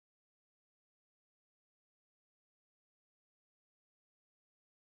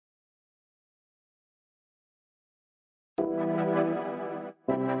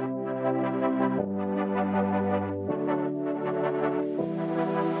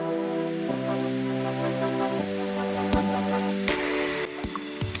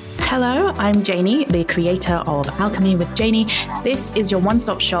Hello, I'm Janie, the creator of Alchemy with Janie. This is your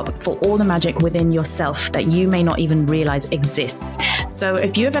one-stop shop for all the magic within yourself that you may not even realize exists. So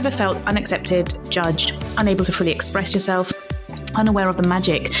if you have ever felt unaccepted, judged, unable to fully express yourself, unaware of the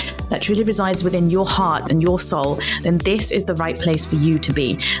magic that truly resides within your heart and your soul, then this is the right place for you to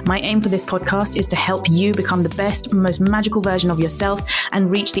be. My aim for this podcast is to help you become the best, most magical version of yourself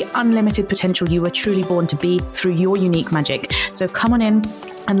and reach the unlimited potential you were truly born to be through your unique magic. So come on in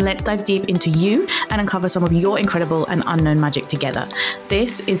and let's dive deep into you and uncover some of your incredible and unknown magic together.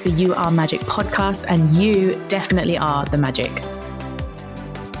 This is the You Are Magic podcast, and you definitely are the magic.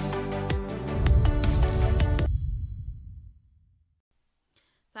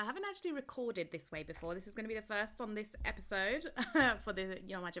 So I haven't actually recorded this way before. This is going to be the first on this episode for the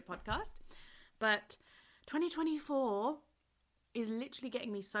Your Magic podcast. But 2024 is literally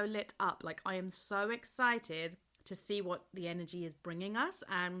getting me so lit up. Like, I am so excited to see what the energy is bringing us.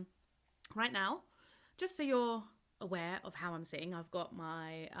 And right now, just so you're aware of how I'm sitting, I've got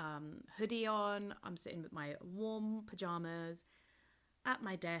my hoodie on. I'm sitting with my warm pajamas at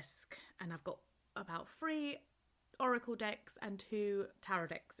my desk, and I've got about 3 oracle decks and 2 tarot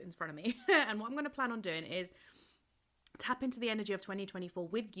decks in front of me. And what I'm going to plan on doing is tap into the energy of 2024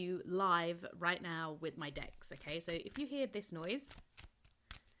 with you live right now with my decks. Okay, so if you hear this noise,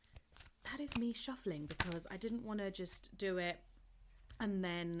 that is me shuffling, because I didn't want to just do it and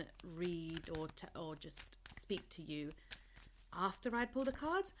then read or just speak to you after I'd pull the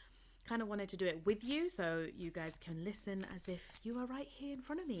cards. Kind of wanted to do it with you so you guys can listen as if you are right here in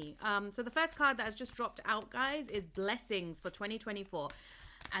front of me. So the first card that has just dropped out, guys, is Blessings for 2024.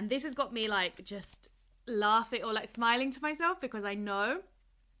 And this has got me like just laughing or like smiling to myself, because I know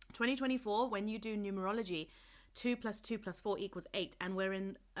 2024, when you do numerology, 2 + 2 + 4 = 8. And we're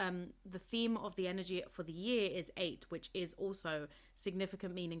in the theme of the energy for the year is 8, which is also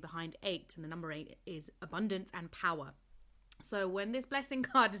significant meaning behind 8. And the number 8 is abundance and power. So when this blessing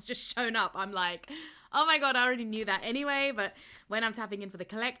card has just shown up, I'm like, oh my God, I already knew that anyway. But when I'm tapping in for the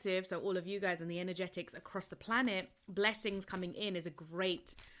collective, so all of you guys and the energetics across the planet, blessings coming in is a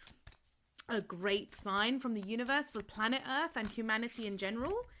great sign from the universe for planet Earth and humanity in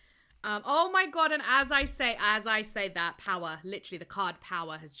general. Oh my God. And as I say that, power, literally the card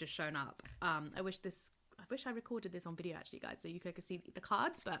power has just shown up. I wish I recorded this on video actually, guys, so you could see the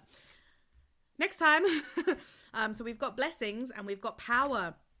cards, but next time. So we've got blessings and we've got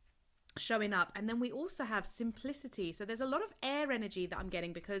power showing up. And then we also have simplicity. So there's a lot of air energy that I'm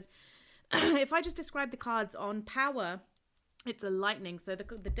getting, because if I just describe the cards on power, it's a lightning. So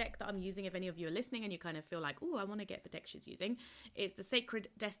the deck that I'm using, if any of you are listening and you kind of feel like, oh, I want to get the deck she's using, it's the Sacred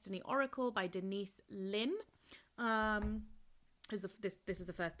Destiny Oracle by Denise Lynn. This is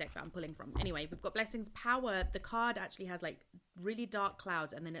the first deck that I'm pulling from. Anyway, we've got blessings, power. The card actually has like really dark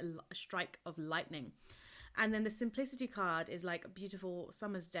clouds and then a strike of lightning. And then the simplicity card is like a beautiful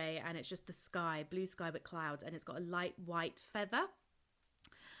summer's day, and it's just the sky, blue sky with clouds, and it's got a light white feather.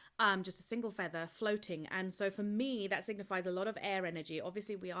 Just a single feather floating. And so for me, that signifies a lot of air energy.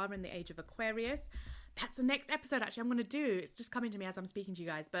 Obviously, we are in the age of Aquarius. That's the next episode actually I'm going to do. It's just coming to me as I'm speaking to you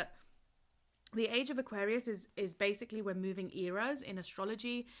guys. But the age of Aquarius is basically, we're moving eras in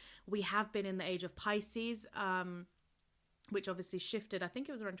astrology. We have been in the age of Pisces, which obviously shifted. I think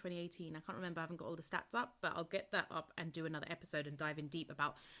it was around 2018. I can't remember. I haven't got all the stats up, but I'll get that up and do another episode and dive in deep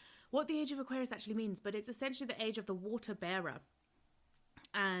about what the age of Aquarius actually means. But it's essentially the age of the water bearer.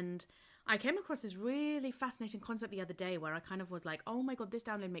 And I came across this really fascinating concept the other day where I kind of was like, oh my God, this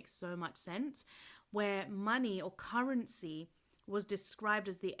download makes so much sense, where money or currency was described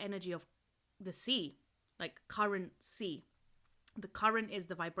as the energy of the sea, like current sea. The current is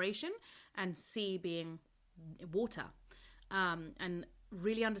the vibration, and sea being water. And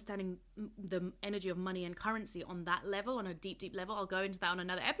really understanding the energy of money and currency on that level, on a deep level. I'll go into that on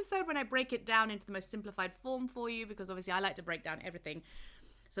another episode when I break it down into the most simplified form for you, because obviously I like to break down everything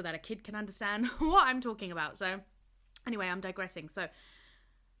so that a kid can understand what I'm talking about. So anyway, I'm digressing. So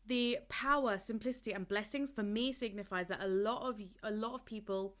the power, simplicity, and blessings for me signifies that a lot of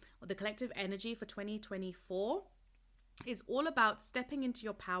people, or the collective energy for 2024, is all about stepping into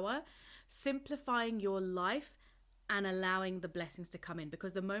your power, simplifying your life, and allowing the blessings to come in.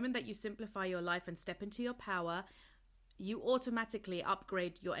 Because the moment that you simplify your life and step into your power, you automatically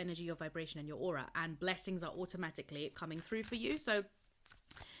upgrade your energy, your vibration, and your aura, and blessings are automatically coming through for you. So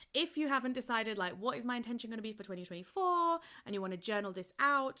if you haven't decided, like, what is my intention going to be for 2024, and you want to journal this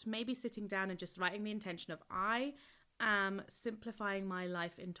out, maybe sitting down and just writing the intention of, I am simplifying my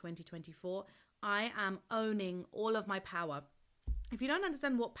life in 2024. I am owning all of my power. If you don't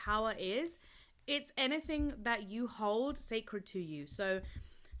understand what power is, it's anything that you hold sacred to you. So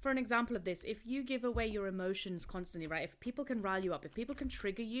for an example of this, if you give away your emotions constantly, right? If people can rile you up, if people can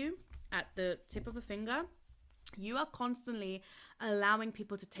trigger you at the tip of a finger, you are constantly allowing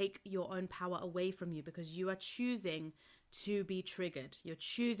people to take your own power away from you because you are choosing to be triggered. You're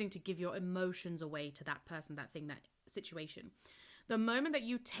choosing to give your emotions away to that person, that thing, that situation. The moment that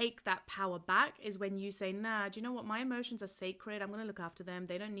you take that power back is when you say, nah, do you know what? My emotions are sacred. I'm going to look after them.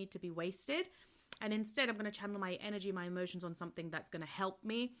 They don't need to be wasted. And instead, I'm going to channel my energy, my emotions on something that's going to help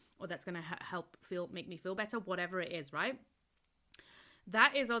me, or that's going to make me feel better, whatever it is, right?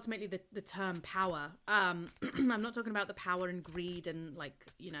 That is ultimately the term power. I'm not talking about the power and greed and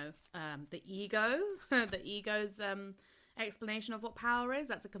the ego, the ego's explanation of what power is.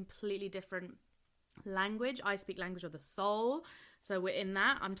 That's a completely different language. I speak language of the soul. So we're in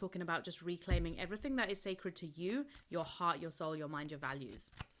that. I'm talking about just reclaiming everything that is sacred to you, your heart, your soul, your mind, your values.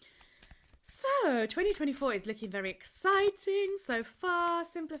 So 2024 is looking very exciting so far.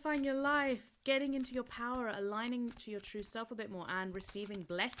 Simplifying your life, getting into your power, aligning to your true self a bit more, and receiving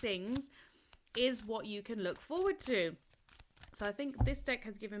blessings is what you can look forward to. So I think this deck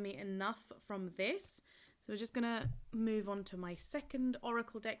has given me enough from this. So we're just going to move on to my second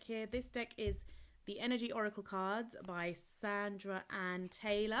oracle deck here. This deck is the Energy Oracle cards by Sandra Ann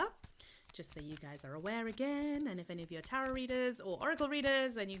Taylor. Just so you guys are aware again. And if any of you are tarot readers or oracle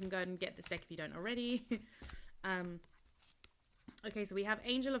readers, then you can go and get this deck if you don't already. Okay, so we have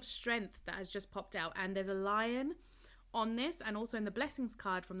Angel of Strength that has just popped out. And there's a lion on this. And also in the Blessings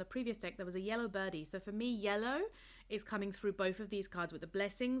card from the previous deck, there was a yellow birdie. So for me, yellow is coming through both of these cards with the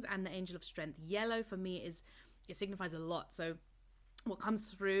Blessings and the Angel of Strength. Yellow for me it signifies a lot. So what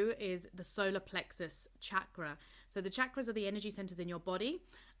comes through is the solar plexus chakra. So the chakras are the energy centers in your body.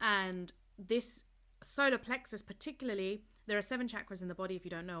 And this solar plexus particularly, there are 7 chakras in the body if you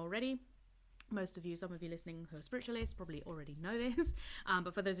don't know already. Some of you listening who are spiritualists probably already know this.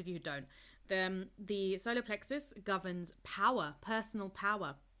 But for those of you who don't, the solar plexus governs power, personal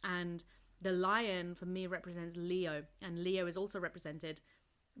power. And the lion for me represents Leo. And Leo is also represented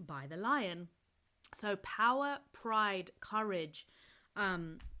by the lion. So power, pride, courage,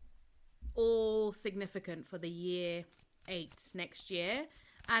 all significant for the year 8 next year.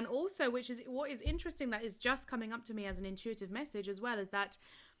 And also, what is interesting that is just coming up to me as an intuitive message as well, is that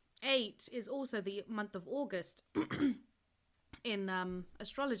 8 is also the month of August. In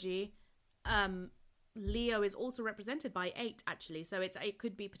astrology, Leo is also represented by 8 actually. So it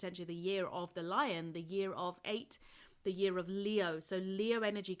could be potentially the year of the lion, the year of 8, the year of Leo. So Leo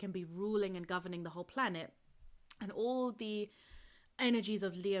energy can be ruling and governing the whole planet. And all the energies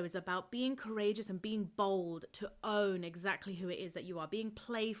of Leo is about being courageous and being bold to own exactly who it is that you are, being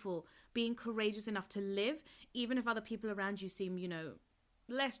playful, being courageous enough to live, even if other people around you seem,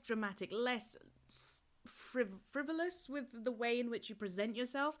 less dramatic, less frivolous with the way in which you present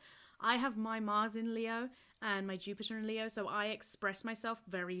yourself. I have my Mars in Leo and my Jupiter in Leo, so I express myself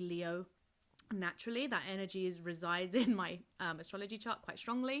very Leo naturally. That energy resides in my astrology chart quite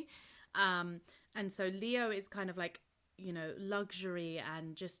strongly. And so Leo is kind of like, luxury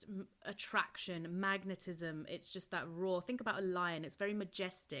and just attraction, magnetism. It's just that raw. Think about a lion. It's very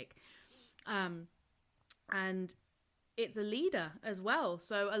majestic. And it's a leader as well.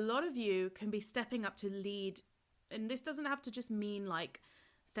 So a lot of you can be stepping up to lead. And this doesn't have to just mean like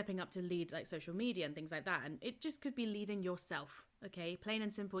stepping up to lead like social media and things like that. And it just could be leading yourself. Okay. Plain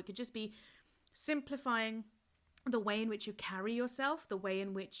and simple. It could just be simplifying the way in which you carry yourself, the way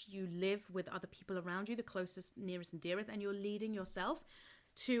in which you live with other people around you, the closest, nearest and dearest, and you're leading yourself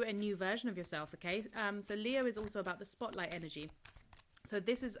to a new version of yourself, okay? So Leo is also about the spotlight energy. So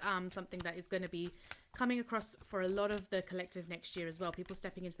this is something that is going to be coming across for a lot of the collective next year as well. People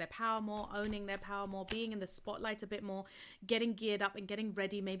stepping into their power more, owning their power more, being in the spotlight a bit more, getting geared up and getting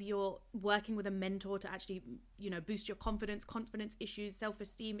ready. Maybe you're working with a mentor to actually, boost your confidence issues,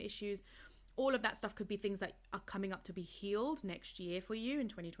 self-esteem issues. All of that stuff could be things that are coming up to be healed next year for you in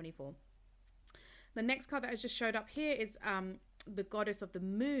 2024. The next card that has just showed up here is the Goddess of the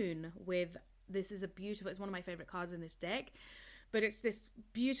Moon. It's one of my favorite cards in this deck. But it's this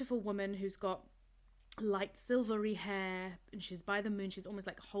beautiful woman who's got light silvery hair, and she's by the moon. She's almost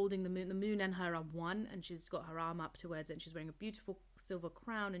like holding the moon. The moon and her are one, and she's got her arm up towards it, and she's wearing a beautiful silver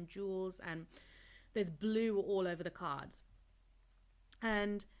crown and jewels, and there's blue all over the cards.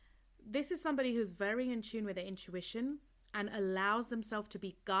 And this is somebody who's very in tune with their intuition and allows themselves to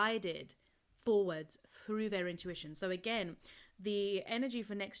be guided forwards through their intuition. So again, the energy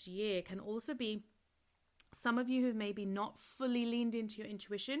for next year can also be some of you who maybe not fully leaned into your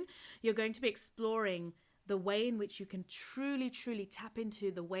intuition. You're going to be exploring the way in which you can truly, truly tap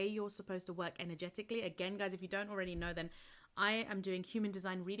into the way you're supposed to work energetically. Again, guys, if you don't already know, then I am doing human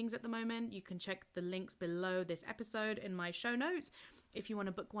design readings at the moment. You can check the links below this episode in my show notes if you want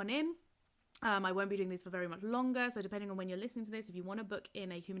to book one in. I won't be doing this for very much longer, so depending on when you're listening to this, if you want to book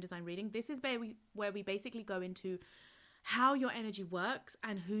in a human design reading, this is where we basically go into how your energy works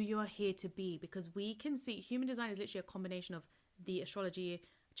and who you're here to be, because we can see human design is literally a combination of the astrology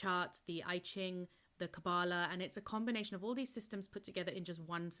charts, the I Ching, the Kabbalah, and it's a combination of all these systems put together in just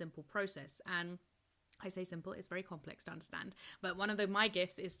one simple process. And I say simple, it's very complex to understand, but one of my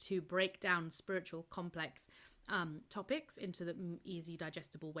gifts is to break down spiritual complex topics into the easy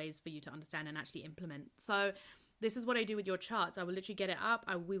digestible ways for you to understand and actually implement. So this is what I do with your charts. I will literally get it up.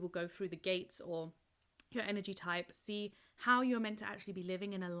 We will go through the gates or your energy type, see how you're meant to actually be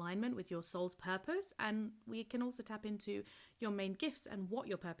living in alignment with your soul's purpose. And we can also tap into your main gifts and what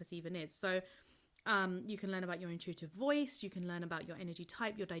your purpose even is. So you can learn about your intuitive voice. You can learn about your energy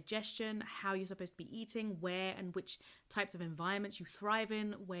type, your digestion, how you're supposed to be eating, where and which types of environments you thrive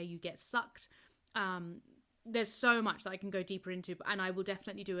in, where you get sucked. There's so much that I can go deeper into, and I will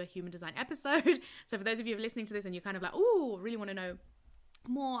definitely do a human design episode. So for those of you who are listening to this and you're kind of like, oh, really want to know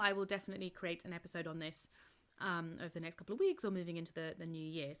more, I will definitely create an episode on this over the next couple of weeks or moving into the new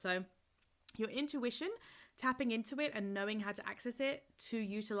year. So your intuition, tapping into it and knowing how to access it to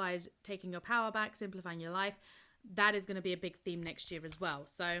utilize taking your power back, simplifying your life, that is going to be a big theme next year as well.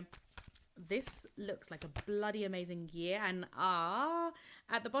 So this looks like a bloody amazing year. And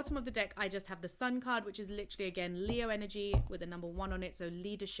at the bottom of the deck, I just have the Sun card, which is literally, again, Leo energy with a number 1 on it. So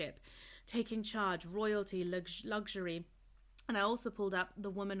leadership, taking charge, royalty, luxury. And I also pulled up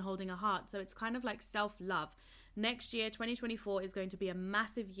the woman holding a heart. So it's kind of like self-love. Next year, 2024, is going to be a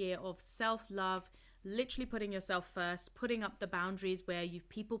massive year of self-love, literally putting yourself first, putting up the boundaries where you've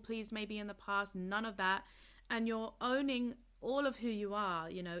people pleased maybe in the past, none of that. And you're owning all of who you are,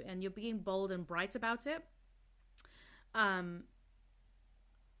 you know, and you're being bold and bright about it.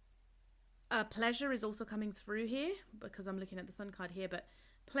 Pleasure is also coming through here because I'm looking at the Sun card here, but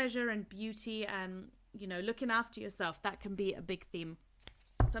pleasure and beauty and, you know, looking after yourself, that can be a big theme.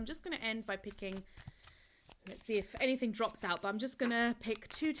 So I'm just going to end by picking, let's see if anything drops out, but I'm just going to pick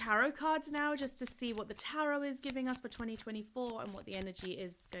 2 tarot cards now just to see what the tarot is giving us for 2024 and what the energy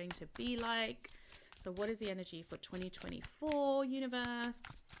is going to be like. So what is the energy for 2024, universe?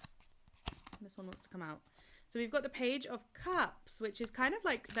 This one wants to come out. So we've got the Page of Cups, which is kind of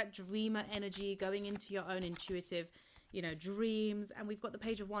like that dreamer energy, going into your own intuitive, you know, dreams. And we've got the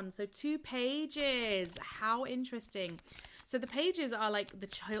Page of Wands. So 2 pages. How interesting. So the pages are like the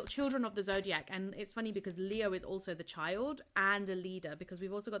children of the zodiac. And it's funny because Leo is also the child and a leader, because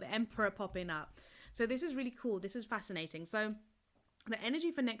we've also got the Emperor popping up. So this is really cool. This is fascinating. So the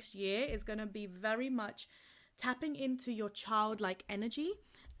energy for next year is going to be very much tapping into your childlike energy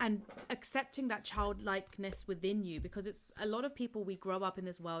and accepting that childlikeness within you, because it's a lot of people, we grow up in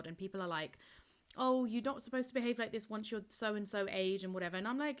this world and people are like, oh, you're not supposed to behave like this once you're so-and-so age and whatever. And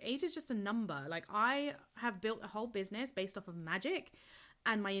I'm like, age is just a number. Like, I have built a whole business based off of magic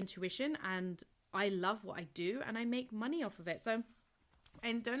and my intuition, and I love what I do and I make money off of it. So,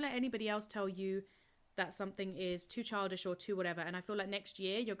 and don't let anybody else tell you that something is too childish or too whatever. And I feel like next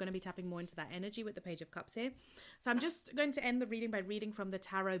year you're going to be tapping more into that energy with the Page of Cups here. So I'm just going to end the reading by reading from the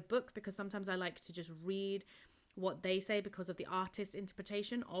tarot book, because sometimes I like to just read what they say because of the artist's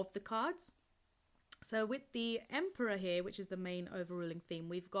interpretation of the cards. So with the Emperor here, which is the main overruling theme,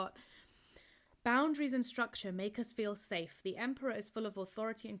 we've got boundaries and structure make us feel safe. The Emperor is full of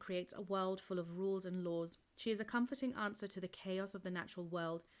authority and creates a world full of rules and laws. She is a comforting answer to the chaos of the natural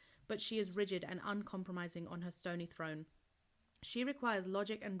world, but she is rigid and uncompromising on her stony throne. She requires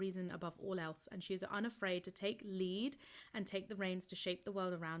logic and reason above all else, and she is unafraid to take lead and take the reins to shape the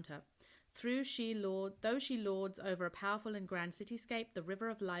world around her. Though she lords over a powerful and grand cityscape, the river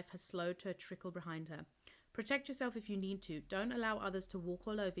of life has slowed to a trickle behind her. Protect yourself if you need to. Don't allow others to walk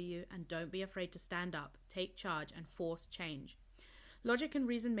all over you, and don't be afraid to stand up, take charge, and force change. Logic and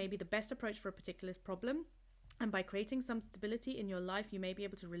reason may be the best approach for a particular problem, and by creating some stability in your life, you may be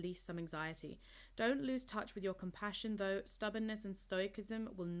able to release some anxiety. Don't lose touch with your compassion, though. Stubbornness and stoicism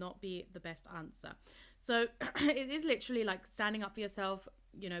will not be the best answer. So it is literally like standing up for yourself,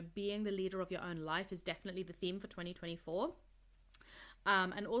 you know, being the leader of your own life is definitely the theme for 2024.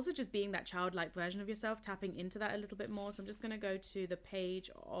 And also just being that childlike version of yourself, tapping into that a little bit more. So I'm just going to go to the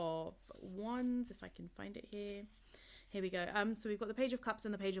Page of Wands, if I can find it here. Here we go. So we've got the Page of Cups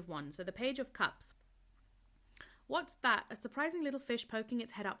and the Page of Wands. So the Page of Cups. What's that? A surprising little fish poking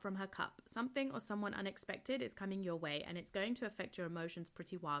its head up from her cup. Something or someone unexpected is coming your way, and it's going to affect your emotions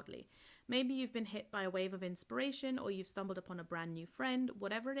pretty wildly. Maybe you've been hit by a wave of inspiration, or you've stumbled upon a brand new friend.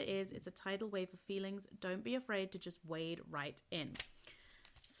 Whatever it is, it's a tidal wave of feelings. Don't be afraid to just wade right in.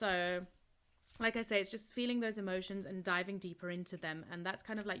 So, like I say, it's just feeling those emotions and diving deeper into them. And that's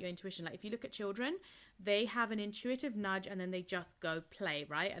kind of like your intuition. Like if you look at children, they have an intuitive nudge and then they just go play,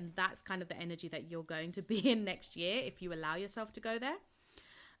 right? And that's kind of the energy that you're going to be in next year if you allow yourself to go there.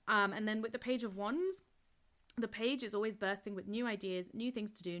 And then with the Page of Wands, the page is always bursting with new ideas, new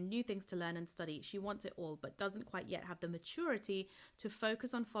things to do, new things to learn and study. She wants it all, but doesn't quite yet have the maturity to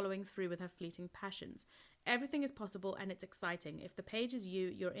focus on following through with her fleeting passions. Everything is possible and it's exciting. If the page is you,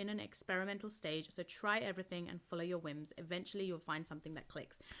 you're in an experimental stage, so try everything and follow your whims. Eventually you'll find something that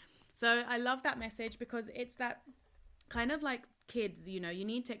clicks. So I love that message because it's that kind of like kids, you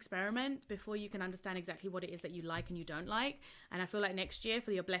need to experiment before you can understand exactly what it is that you like and you don't like. And I feel like next year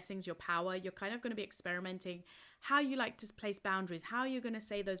for your blessings, your power, you're kind of going to be experimenting how you like to place boundaries, how you're going to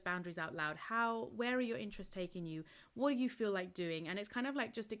say those boundaries out loud, where are your interests taking you, what do you feel like doing? And it's kind of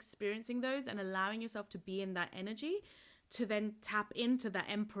like just experiencing those and allowing yourself to be in that energy to then tap into that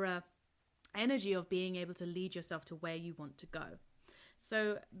emperor energy of being able to lead yourself to where you want to go.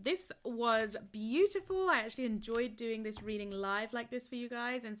 So this was beautiful. I actually enjoyed doing this reading live like this for you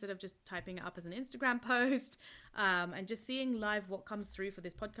guys instead of just typing it up as an Instagram post, and just seeing live what comes through for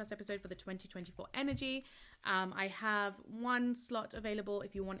this podcast episode for the 2024 energy. I have one slot available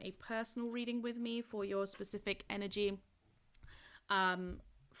if you want a personal reading with me for your specific energy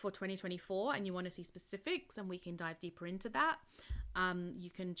for 2024 and you want to see specifics and we can dive deeper into that. You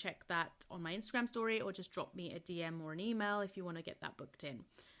can check that on my Instagram story or just drop me a DM or an email if you want to get that booked in.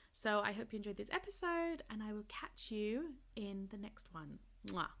 So I hope you enjoyed this episode and I will catch you in the next one.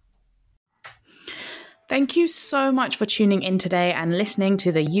 Mwah. Thank you so much for tuning in today and listening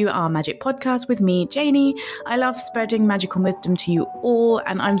to the You Are Magic podcast with me, Janie. I love spreading magical wisdom to you all,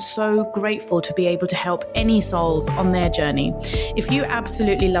 and I'm so grateful to be able to help any souls on their journey. If you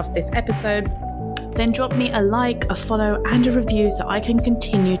absolutely loved this episode, then drop me a like, a follow, and a review so I can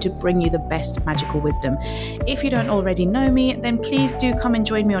continue to bring you the best magical wisdom. If you don't already know me, then please do come and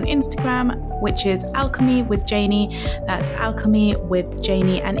join me on Instagram, which is Alchemy with Janie. That's Alchemy with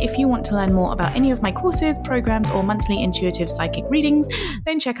Janie. And if you want to learn more about any of my courses, programs, or monthly intuitive psychic readings,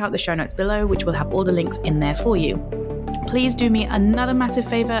 then check out the show notes below, which will have all the links in there for you. Please do me another massive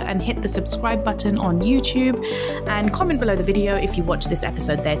favor and hit the subscribe button on YouTube and comment below the video if you watch this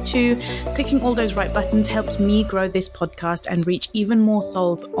episode there too. Clicking all those right buttons helps me grow this podcast and reach even more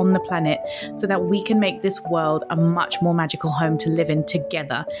souls on the planet so that we can make this world a much more magical home to live in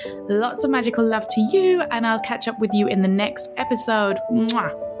together. Lots of magical love to you, and I'll catch up with you in the next episode.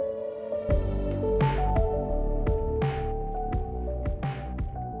 Mwah!